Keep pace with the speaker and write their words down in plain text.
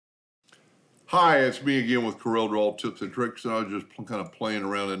Hi, it's me again with Corel Draw Tips and Tricks, and I was just kind of playing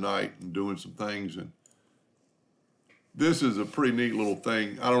around at night and doing some things. And this is a pretty neat little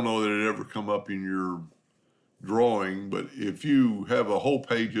thing. I don't know that it ever come up in your drawing, but if you have a whole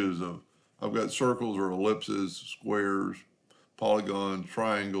pages of, I've got circles or ellipses, squares, polygons,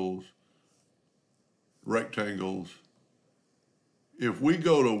 triangles, rectangles. If we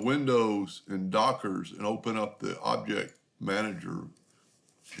go to Windows and Dockers and open up the Object Manager,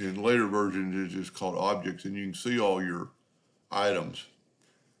 in later versions it's just called Objects, and you can see all your items.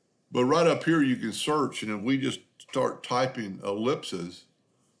 But right up here you can search, and if we just start typing ellipses,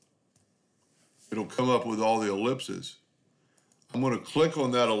 it'll come up with all the ellipses. I'm going to click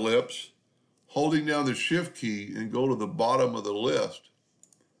on that ellipse, holding down the Shift key, and go to the bottom of the list.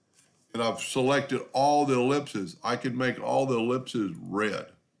 And I've selected all the ellipses. I can make all the ellipses red,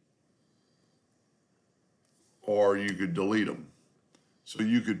 or you could delete them. So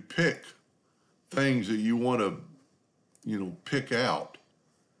you could pick things that you want to, pick out.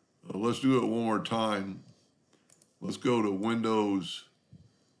 Let's do it one more time. Let's go to Windows,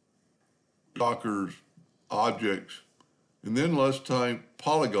 Dockers, Objects, and then let's type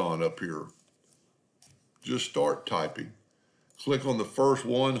Polygon up here. Just start typing. Click on the first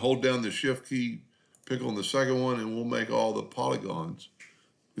one, hold down the Shift key, pick on the second one, and we'll make all the polygons.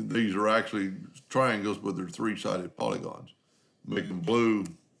 And these are actually triangles, but they're three-sided polygons. Make them blue.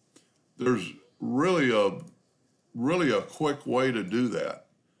 There's really a quick way to do that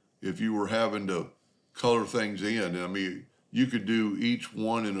if you were having to color things in. I mean, you could do each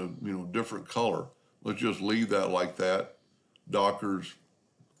one in a different color. Let's just leave that like that. Dockers,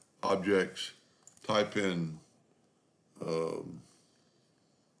 Objects, type in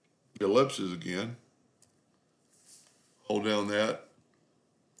ellipses again. Hold down that.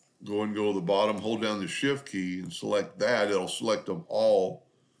 Go to the bottom, hold down the Shift key and select that. It'll select them all.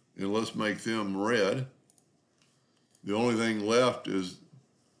 And let's make them red. The only thing left is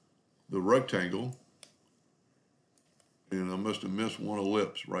the rectangle. And I must have missed one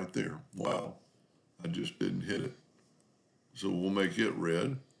ellipse right there. Wow, I just didn't hit it. So we'll make it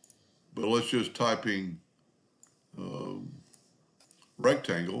red. But let's just type in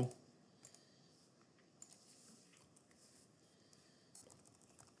rectangle.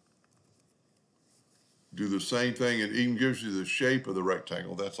 Do the same thing. It even gives you the shape of the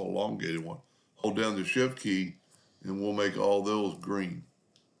rectangle. That's an elongated one. Hold down the Shift key and we'll make all those green.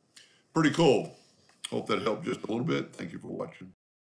 Pretty cool. Hope that helped just a little bit. Thank you for watching.